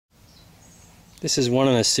This is one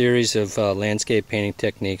in a series of landscape painting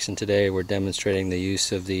techniques, and today we're demonstrating the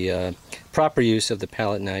use of the proper use of the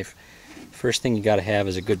palette knife. First thing you got to have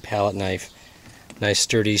is a good palette knife, nice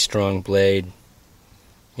sturdy strong blade,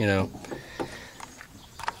 you know.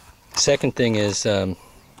 Second thing is you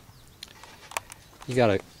got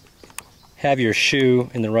to have your shoe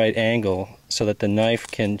in the right angle so that the knife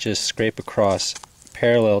can just scrape across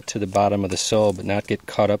parallel to the bottom of the sole but not get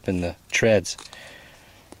caught up in the treads.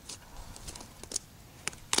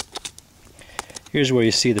 Here's where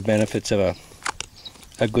you see the benefits of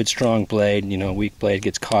a good strong blade. You know, a weak blade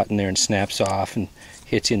gets caught in there and snaps off and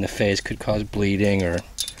hits you in the face, could cause bleeding or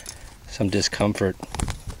some discomfort.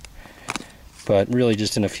 But really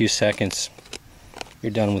just in a few seconds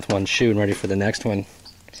you're done with one shoe and ready for the next one.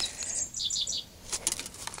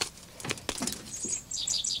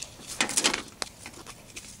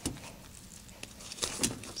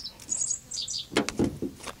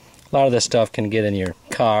 A lot of this stuff can get in your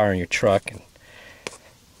car and your truck, and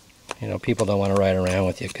you know, people don't want to ride around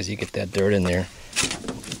with you because you get that dirt in there.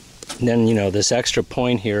 And then, you know, this extra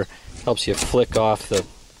point here helps you flick off the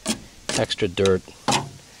extra dirt.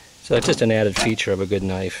 So that's just an added feature of a good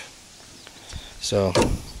knife. So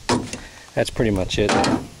that's pretty much it.